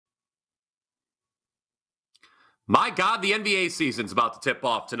My God, the NBA season's about to tip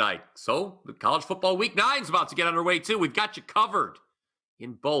off tonight. So the college football week 9 is about to get underway too. We've got you covered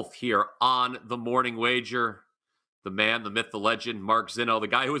in both here on the Morning Wager. The man, the myth, the legend, Mark Zinno, the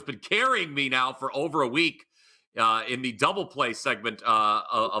guy who has been carrying me now for over a week in the double play segment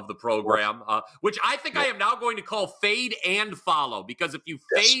of the program, which I think I am now going to call fade and follow, because if you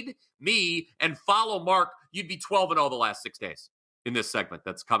fade me and follow Mark, you'd be 12-0 the last 6 days in this segment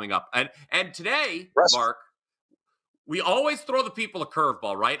that's coming up. And today, Mark, we always throw the people a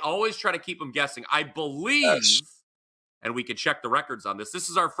curveball, right? Always try to keep them guessing. I believe, and we can check the records on this, this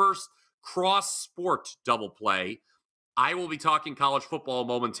is our first cross-sport double play. I will be talking college football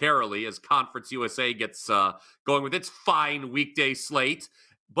momentarily as Conference USA gets going with its fine weekday slate.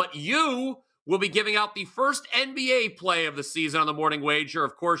 But you will be giving out the first NBA play of the season on the Morning Wager.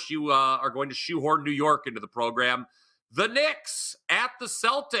 Of course, you are going to shoehorn New York into the program. The Knicks at the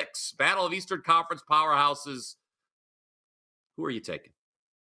Celtics. Battle of Eastern Conference powerhouses. Who are you taking?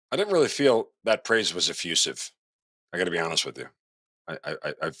 I didn't really feel that praise was effusive. I got to be honest with you.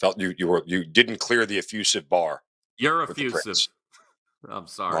 I felt you didn't clear the effusive bar. You're effusive. I'm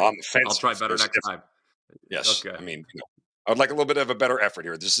sorry. Well, I'm offensive. I'll try better next time. Yes. Okay. I mean, I would like a little bit of a better effort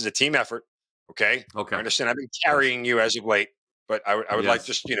here. This is a team effort. Okay. Okay. I understand. I've been carrying you as of late, but I would like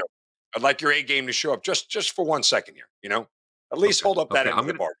just, I'd like your A game to show up just for 1 second here. At least hold up that end of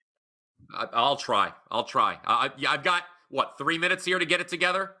the bar. I'll try. I've got 3 minutes here to get it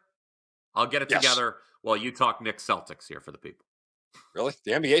together. I'll get it together while you talk Knicks Celtics here for the people. Really?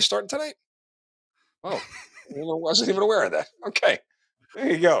 The NBA starting tonight? Oh. I wasn't even aware of that. Okay.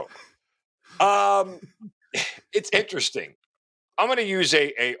 There you go. It's interesting. I'm going to use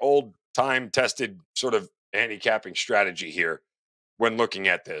a old time tested sort of handicapping strategy here when looking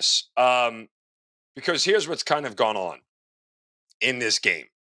at this. Because here's what's kind of gone on in this game,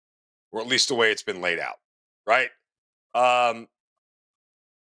 or at least the way it's been laid out, right? The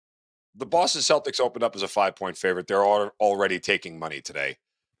Boston Celtics opened up as a 5-point favorite. They're already taking money today.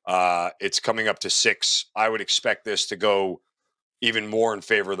 It's coming up to 6. I would expect this to go even more in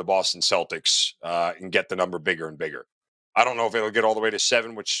favor of the Boston Celtics and get the number bigger and bigger. I don't know if it'll get all the way to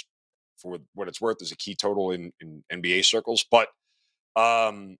 7, which, for what it's worth, is a key total in NBA circles. But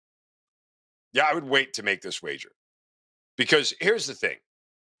I would wait to make this wager, because here's the thing: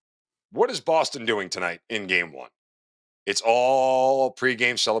 what is Boston doing tonight in Game 1? It's all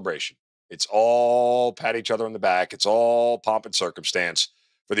pregame celebration. It's all pat each other on the back. It's all pomp and circumstance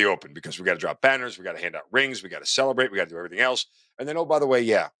for the Open, because we got to drop banners, we got to hand out rings, we got to celebrate, we got to do everything else. And then, oh, by the way,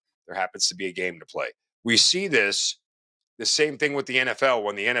 there happens to be a game to play. We see the same thing with the NFL,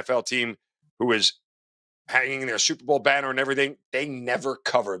 when the NFL team who is hanging their Super Bowl banner and everything, they never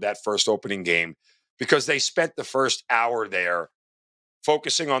cover that first opening game, because they spent the first hour there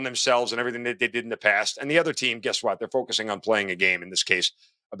focusing on themselves and everything that they did in the past. And the other team, guess what? They're focusing on playing a game, in this case,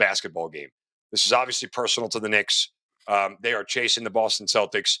 a basketball game. This is obviously personal to the Knicks. They are chasing the Boston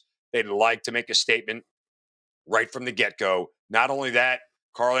Celtics. They'd like to make a statement right from the get-go. Not only that,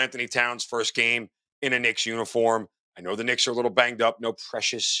 Karl Anthony Towns' first game in a Knicks uniform. I know the Knicks are a little banged up. No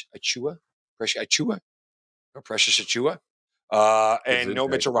Precious Achiuwa. And no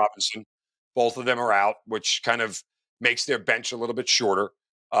Mitchell Robinson. Both of them are out, which kind of makes their bench a little bit shorter.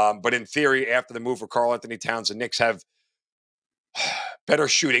 But in theory, after the move for Karl Anthony Towns, the Knicks have better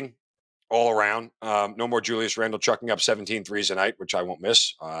shooting all around. No more Julius Randle chucking up 17 threes a night, which I won't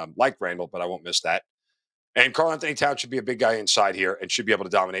miss. Like Randle, but I won't miss that. And Karl Anthony Towns should be a big guy inside here and should be able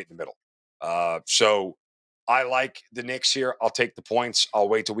to dominate in the middle. So I like the Knicks here. I'll take the points. I'll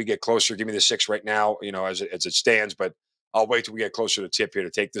wait till we get closer. Give me the 6 right now, as it stands. But I'll wait till we get closer to tip here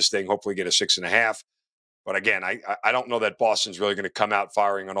to take this thing. Hopefully get a 6.5. But again, I don't know that Boston's really going to come out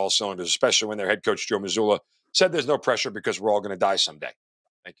firing on all cylinders, especially when their head coach, Joe Mazzulla, said there's no pressure because we're all going to die someday.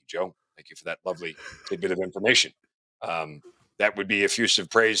 Thank you, Joe. Thank you for that lovely tidbit of information. That would be effusive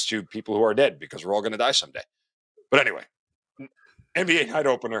praise to people who are dead, because we're all going to die someday. But anyway, NBA night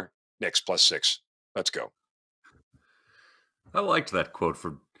opener, Knicks +6. Let's go. I liked that quote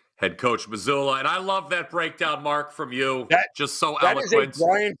from head coach Mazzulla, and I love that breakdown, Mark, from you. Just so eloquent. That is a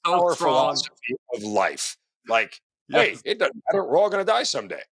Bryan power philosophy of life. Like, hey, it doesn't matter. We're all going to die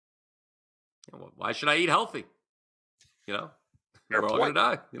someday. Why should I eat healthy? We're all going to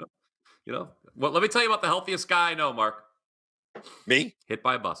die. Well, let me tell you about the healthiest guy I know, Mark. Me? Hit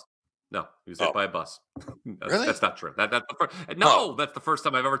by a bus. No, he was hit by a bus. Really? That's not true. That's the first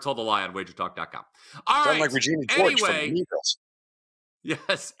time I've ever told a lie on WagerTalk.com. All right. Like Regina George from the Eagles.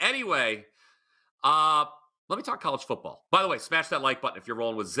 Yes. Anyway, let me talk college football. By the way, smash that like button if you're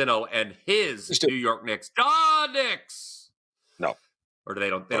rolling with Zinno and his New York Knicks. Knicks. No. Or they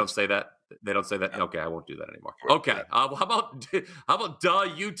don't say that? They don't say that? No. Okay, I won't do that anymore. Okay. How about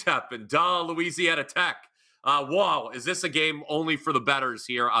UTEP and Louisiana Tech? Wow, is this a game only for the bettors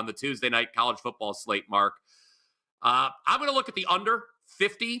here on the Tuesday night college football slate, Mark? I'm going to look at the under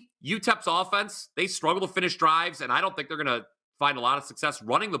 50. UTEP's offense, they struggle to finish drives, and I don't think they're going to find a lot of success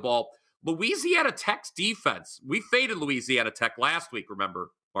running the ball. Louisiana Tech's defense, we faded Louisiana Tech last week, remember,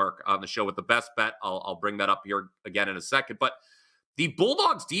 Mark, on the show with the best bet. I'll bring that up here again in a second. But the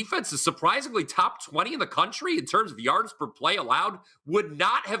Bulldogs defense is surprisingly top 20 in the country in terms of yards per play allowed. Would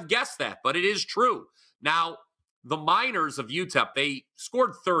not have guessed that, but it is true. Now, the Miners of UTEP, they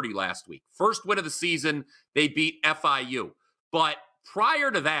scored 30 last week. First win of the season, they beat FIU. But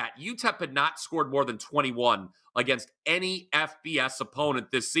prior to that, UTEP had not scored more than 21 against any FBS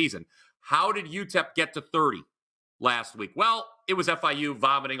opponent this season. How did UTEP get to 30 last week? Well, it was FIU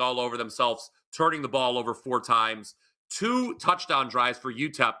vomiting all over themselves, turning the ball over 4 times. 2 touchdown drives for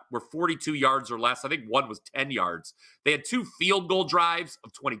UTEP were 42 yards or less. I think one was 10 yards. They had 2 field goal drives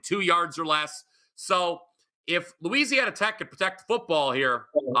of 22 yards or less. So if Louisiana Tech could protect the football here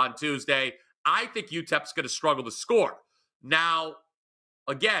on Tuesday, I think UTEP's going to struggle to score. Now,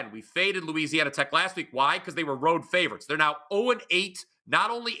 again, we faded Louisiana Tech last week. Why? Because they were road favorites. They're now 0-8, not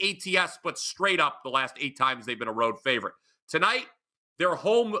only ATS, but straight up the last 8 times they've been a road favorite. Tonight, they're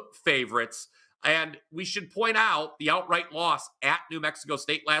home favorites. And we should point out the outright loss at New Mexico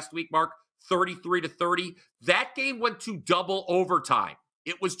State last week, Mark, 33-30. That game went to double overtime.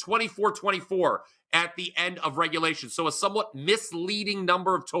 It was 24-24 at the end of regulation. So a somewhat misleading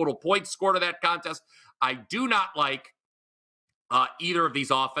number of total points scored in that contest. I do not like either of these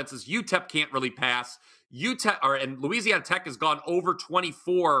offenses. UTEP can't really pass. And Louisiana Tech has gone over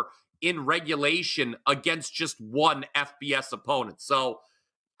 24 in regulation against just one FBS opponent. So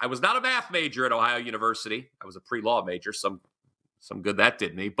I was not a math major at Ohio University. I was a pre-law major. Some good that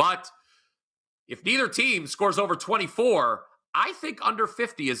did me. But if neither team scores over 24, I think under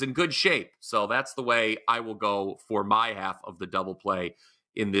 50 is in good shape. So that's the way I will go for my half of the double play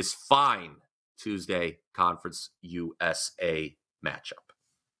in this fine Tuesday Conference USA matchup.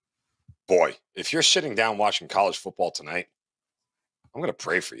 Boy, if you're sitting down watching college football tonight, I'm going to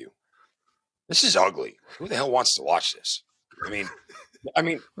pray for you. This is ugly. Who the hell wants to watch this? I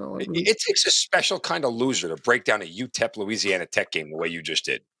mean, it takes a special kind of loser to break down a UTEP Louisiana Tech game the way you just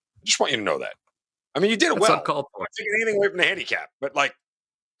did. I just want you to know that. I mean, you did it well. Uncalled for. I'm taking anything away from the handicap, but like,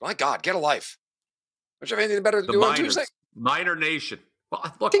 my God, get a life. Don't you have anything better to do on Tuesday? Miner Nation.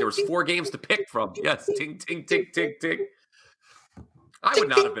 Well, look, there was 4 games to pick from. Yes, ting, ting, ting, ting, ting. I would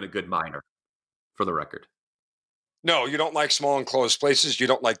not have been a good miner, for the record. No, you don't like small enclosed places. You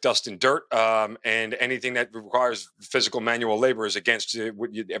don't like dust and dirt, and anything that requires physical manual labor is against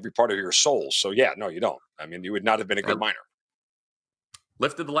every part of your soul. So, yeah, no, you don't. I mean, you would not have been a good miner.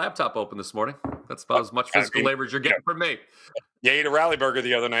 Lifted the laptop open this morning. That's about as much physical labor as you're getting from me. You ate a rally burger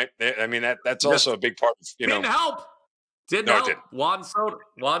the other night. I mean, that's also a big part of, Didn't help. Didn't help. Juan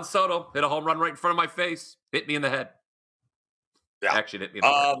Soto hit a home run right in front of my face. Hit me in the head. Yeah. Actually hit me in the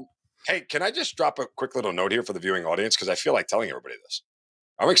head. Hey, can I just drop a quick little note here for the viewing audience? Because I feel like telling everybody this.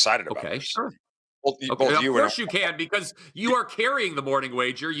 I'm excited about this. Sure. Both of course you can, because you are carrying the morning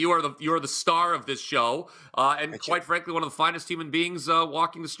wager. You are the star of this show, and quite frankly, one of the finest human beings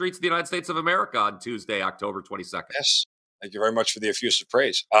walking the streets of the United States of America on Tuesday, October 22nd. Yes, thank you very much for the effusive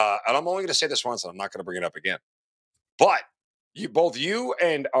praise. And I'm only going to say this once, and I'm not going to bring it up again. But both you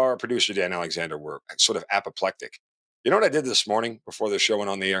and our producer Dan Alexander were sort of apoplectic. You know what I did this morning before the show went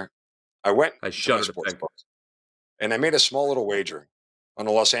on the air? I shuddered to sports books, and I made a small little wager on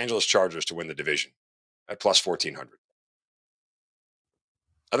the Los Angeles Chargers to win the division at plus 1,400.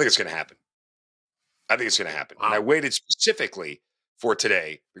 I think it's going to happen. Wow. And I waited specifically for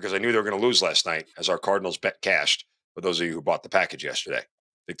today because I knew they were going to lose last night as our Cardinals bet cashed, for those of you who bought the package yesterday.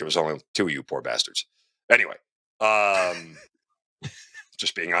 I think there was only 2 of you poor bastards. Anyway,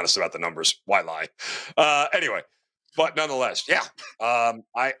 just being honest about the numbers. Why lie? Anyway, but nonetheless, yeah,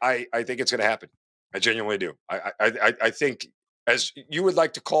 I think it's going to happen. I genuinely do. I think, as you would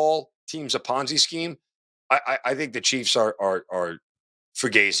like to call teams a Ponzi scheme, I think the Chiefs are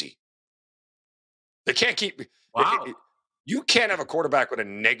fugazi. They can't keep. Wow. You can't have a quarterback with a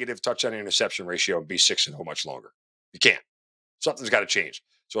negative touchdown interception ratio and be 6-0 much longer. You can't. Something's got to change.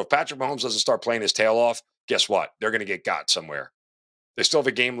 So if Patrick Mahomes doesn't start playing his tail off, guess what? They're going to get got somewhere. They still have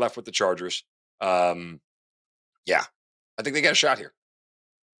a game left with the Chargers. Yeah, I think they got a shot here.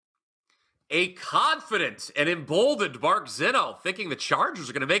 A confident and emboldened Mark Zinno thinking the Chargers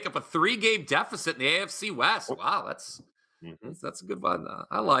are going to make up a 3-game deficit in the AFC West. Wow, that's a good one.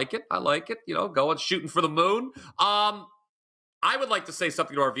 I like it. You know, shooting for the moon. I would like to say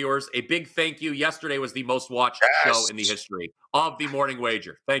something to our viewers. A big thank you. Yesterday was the most watched show in the history of the Morning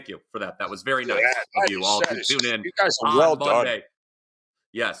Wager. Thank you for that. That was very nice of you all to tune in you guys are on well Monday. done.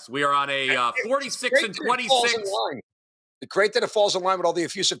 Yes, we are on a 46 and 26. It's great that it falls in line with all the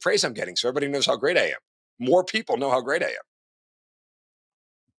effusive praise I'm getting, so everybody knows how great I am. More people know how great I am.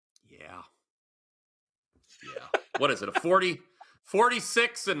 Yeah. What is it? A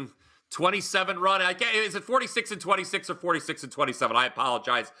 46 and 27 run? Is it 46 and 26 or 46 and 27? I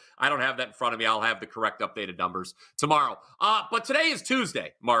apologize. I don't have that in front of me. I'll have the correct updated numbers tomorrow. But today is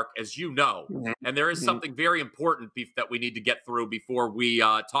Tuesday, Mark, as you know, and there is something very important that we need to get through before we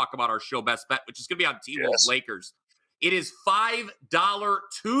talk about our show best bet, which is going to be on T-Wolves Lakers. It is $5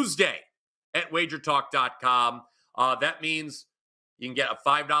 Tuesday at WagerTalk.com. That means you can get a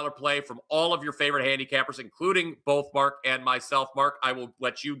 $5 play from all of your favorite handicappers, including both Mark and myself. Mark, I will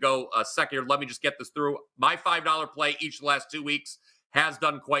let you go a second here. Let me just get this through. My $5 play each of the last 2 weeks has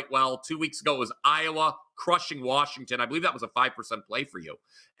done quite well. 2 weeks ago was Iowa crushing Washington. I believe that was a 5% play for you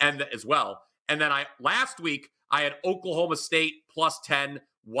and as well. And then last week, I had Oklahoma State plus 10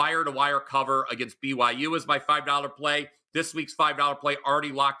 wire-to-wire cover against BYU as my $5 play. This week's $5 play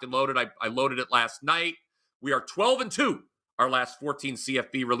already locked and loaded. I loaded it last night. We are 12-2. Our last 14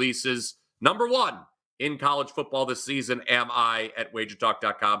 CFB releases. Number one in college football this season am I at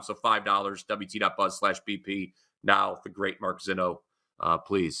WagerTalk.com. So $5, WT.buzz/BP. Now the great Mark Zinno.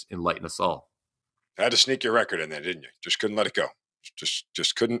 Please enlighten us all. Had to sneak your record in there, didn't you? Just couldn't let it go.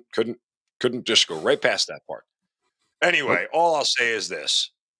 Just couldn't just go right past that part. Anyway, all I'll say is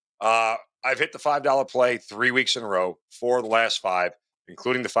this. I've hit the $5 play 3 weeks in a row, 4 of the last 5,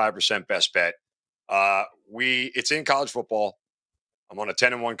 including the 5% best bet. It's in college football. I'm on a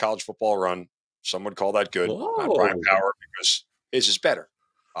 10-1 college football run. Some would call that good. Not Bryan Power, because his is better,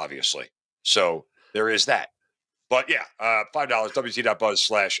 obviously. So there is that. But yeah, $5,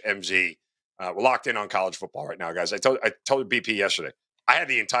 WT.buzz/MZ. We're locked in on college football right now, guys. I told BP yesterday, I had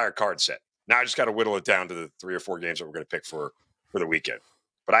the entire card set. Now I just got to whittle it down to the 3 or 4 games that we're going to pick for the weekend.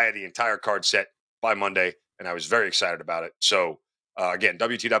 But I had the entire card set by Monday, and I was very excited about it. So again,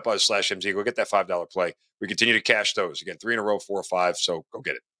 WT.buzz/MZ. Go get that $5 play. We continue to cash those. Again, 3 in a row, 4 or 5. So go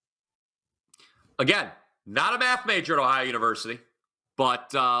get it. Again, not a math major at Ohio University,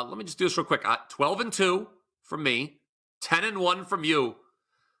 but let me just do this real quick. 12-2 from me, 10-1 from you.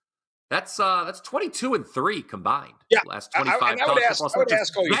 That's 22-3 combined. Yeah, last 25. I would ask all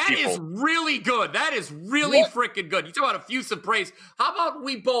you that people. Is really good. That is really freaking good. You talk about effusive praise. How about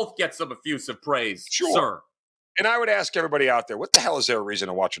we both get some effusive praise, sir? And I would ask everybody out there, what the hell is there a reason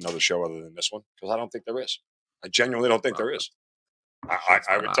to watch another show other than this one? Because I don't think there is. I genuinely don't think there is.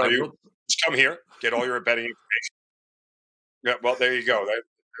 I would tell you, just come here, get all your betting information. Yeah, well, there you go.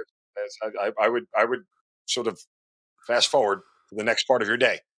 I would sort of fast forward to the next part of your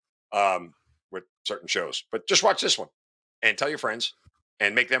day with certain shows. But just watch this one and tell your friends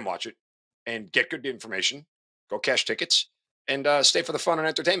and make them watch it and get good information. Go cash tickets and stay for the fun and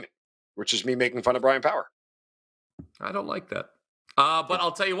entertainment, which is me making fun of Bryan Power. I don't like that. But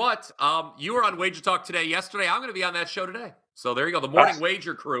I'll tell you what, you were on Wager Talk today yesterday. I'm going to be on that show today. So there you go. The Morning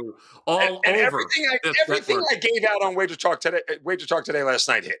Wager crew over. Everything I gave out on Wager Talk today last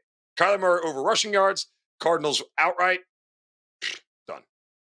night hit. Kyler Murray over rushing yards, Cardinals outright. Done.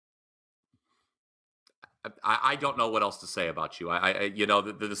 I don't know what else to say about you.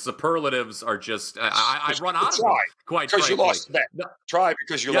 The superlatives are just I run out of them, quite frankly. Because you lost the bet. Try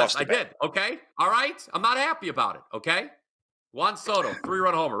because you lost the bet. I did. Okay. All right. I'm not happy about it. Okay. Juan Soto,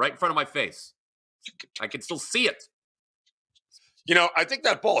 3-run homer right in front of my face. I can still see it. I think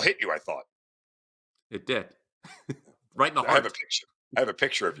that ball hit you, I thought. It did. Right in the heart. I have a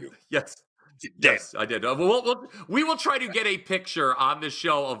picture of you. Yes. Yes, I did. We will try to get a picture on this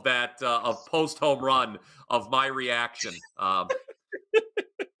show of that of post home run of my reaction.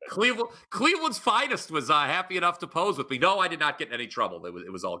 Cleveland's finest was happy enough to pose with me. No, I did not get in any trouble.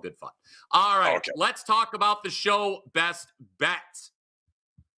 It was all good fun. All right, Let's talk about the show best bet.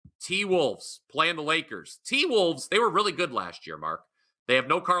 T-Wolves playing the Lakers. T-Wolves, they were really good last year, Mark. They have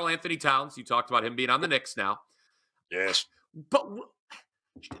no Karl Anthony Towns. You talked about him being on the Knicks now. Yes. But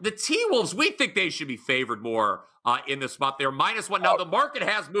the T-Wolves, we think they should be favored more in this month. They're -1. Now, the market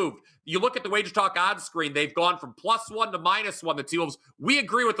has moved. You look at the Wager Talk odds screen, they've gone from +1 to -1, the T-Wolves. We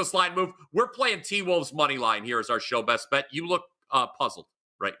agree with this line move. We're playing T-Wolves money line here as our show best bet. You look puzzled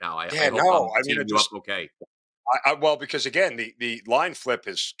right now. I hope I'm teeing you up okay. Well, because again, the line flip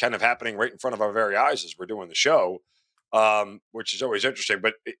is kind of happening right in front of our very eyes as we're doing the show, which is always interesting.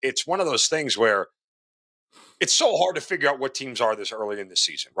 But it's one of those things where it's so hard to figure out what teams are this early in the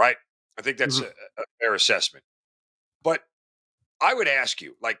season, right? I think that's a fair assessment. But I would ask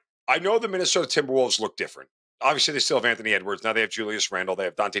you, like, I know the Minnesota Timberwolves look different. Obviously, they still have Anthony Edwards. Now they have Julius Randle. They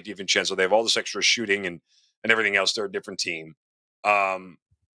have Dante DiVincenzo. They have all this extra shooting and everything else. They're a different team.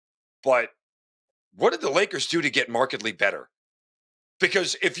 But what did the Lakers do to get markedly better?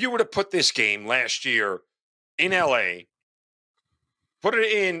 Because if you were to put this game last year in LA, put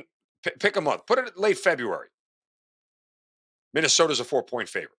it in, pick a month, put it late February. Minnesota's a 4-point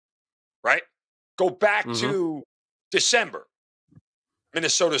favorite, right? Go back to December.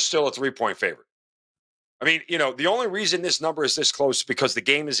 Minnesota's still a 3-point favorite. I mean, the only reason this number is this close is because the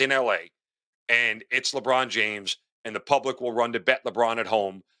game is in LA and it's LeBron James and the public will run to bet LeBron at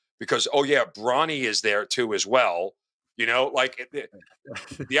home because, oh yeah, Bronny is there too as well. Like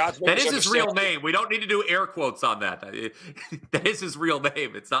the odds. That is his real name. We don't need to do air quotes on that. That is his real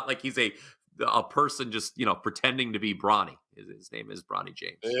name. It's not like he's a person just, pretending to be Bronny. His name is Bronny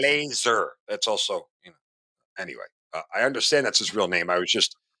James. Laser. That's also, anyway, I understand that's his real name. I was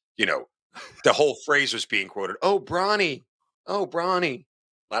just, the whole phrase was being quoted. Oh, Bronny. Oh, Bronny.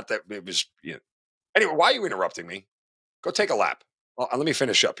 Not that it was, Anyway, why are you interrupting me? Go take a lap. Well, let me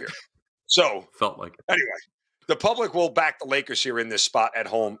finish up here. So, felt like it. Anyway, the public will back the Lakers here in this spot at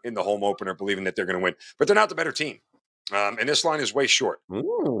home in the home opener, believing that they're going to win. But they're not the better team. And this line is way short.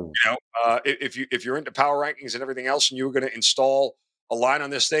 Ooh. If you're into power rankings and everything else, and you were going to install a line on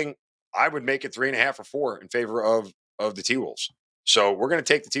this thing, I would make it 3.5 or 4 in favor of the T-Wolves. So we're going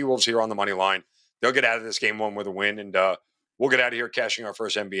to take the T-Wolves here on the money line. They'll get out of this game one with a win, and we'll get out of here cashing our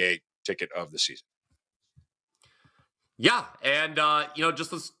first NBA ticket of the season. Yeah, and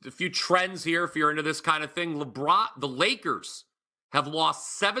just a few trends here if you're into this kind of thing. The Lakers have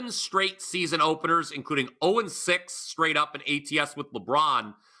lost 7 straight season openers, including 0-6 straight up in ATS with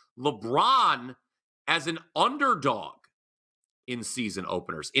LeBron. LeBron as an underdog in season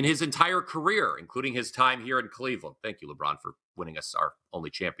openers in his entire career, including his time here in Cleveland. Thank you, LeBron, for winning us our only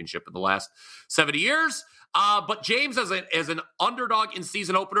championship in the last 70 years. But James as an underdog in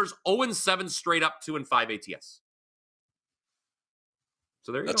season openers, 0-7 straight up, 2-5 ATS.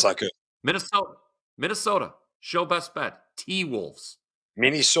 So there you go. That's not good. Minnesota. Show best bet. T-Wolves.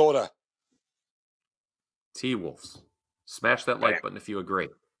 Minnesota. T-Wolves. Smash that like button if you agree.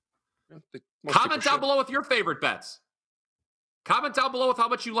 Most Comment down below with your favorite bets. Comment down below with how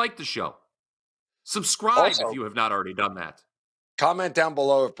much you like the show. Subscribe Also, if you have not already done that. Comment down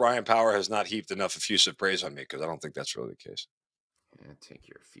below if Bryan Power has not heaped enough effusive praise on me, because I don't think that's really the case. Yeah, take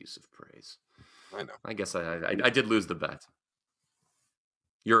your effusive praise. I know. I guess I did lose the bet.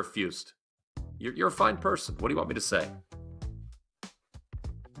 You're effused. You're a fine person. What do you want me to say?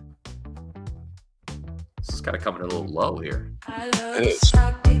 This is kind of coming a little low here. It is.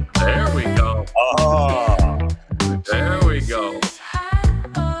 There we go. Oh. There we go.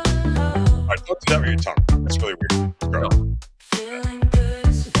 All right, don't do that with your tongue. That's really weird. Bro.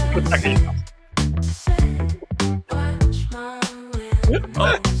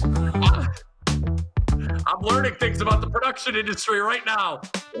 I'm learning things about the production industry right now.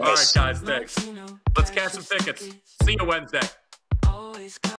 Yes. All right, guys, thanks. Let's cash some tickets. See you Wednesday.